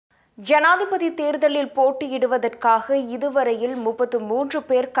ஜனாதிபதி தேர்தலில் போட்டியிடுவதற்காக இதுவரையில் 33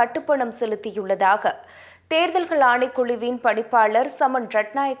 பேர் கட்டுப்பணம் செலுத்தியுள்ளதாக தேர்தல்கள் ஆணைக்குழுவின் பணிப்பாளர் சமன்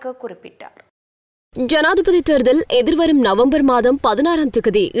ரட்நாயக்க குறிப்பிட்டார். ஜனாதிபதி தேர்தல் எதிர்வரும் நவம்பர் மாதம் 16ஆம்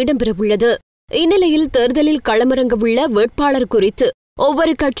தேதி இடம்பெறவுள்ளது. இந்நிலையில் தேர்தலில் களமிறங்கவுள்ள வேட்பாளர் குறித்து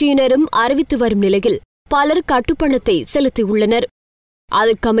ஒவ்வொரு கட்சியினரும் அறிவித்து வரும் நிலையில் பலர் கட்டுப்பணத்தை செலுத்தியுள்ளனர்.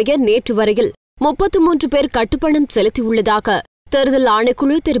 அதற்கமைய நேற்று வரையில் 33 பேர் கட்டுப்பணம் செலுத்தியுள்ளதாக தேர்தல்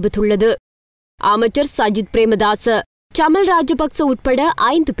ஆணைக்குழு தெரிவித்துள்ளது. அமைச்சர் சஜித் பிரேமதாச, சமல் ராஜபக்ச உட்பட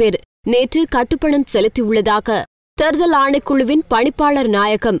 5 பேர் நேற்று கட்டுப்பணம் செலுத்தியுள்ளதாக தேர்தல் ஆணைக்குழுவின் பணிப்பாளர்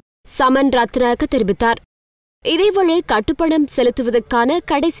நாயகம் சமன் ரத்நாயக்க தெரிவித்தார். இதேவேளை கட்டுப்பணம் செலுத்துவதற்கான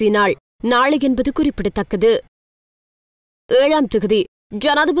கடைசி நாள் நாளை என்பது குறிப்பிடத்தக்கது. 7ஆம் தேதி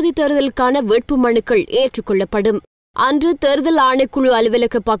ஜனாதிபதி தேர்தலுக்கான வேட்பு மனுக்கள் ஏற்றுக்கொள்ளப்படும். அன்று தேர்தல் ஆணைக்குழு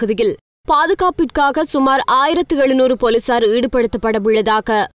அலுவலக பகுதியில் பாதுகாப்பிற்காக சுமார் 1700 போலீசார்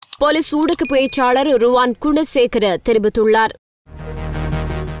ஈடுபடுத்தப்படவுள்ளதாக போலீஸ் ஊடக பேச்சாளர் ருவான் குணசேகர தெரிவித்துள்ளார்.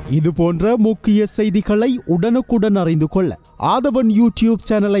 இதுபோன்ற முக்கிய செய்திகளை உடனுக்குடன் அறிந்து கொள்ள ஆதவன் யூடியூப்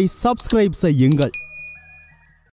சேனலை சப்ஸ்கிரைப் செய்யுங்கள்.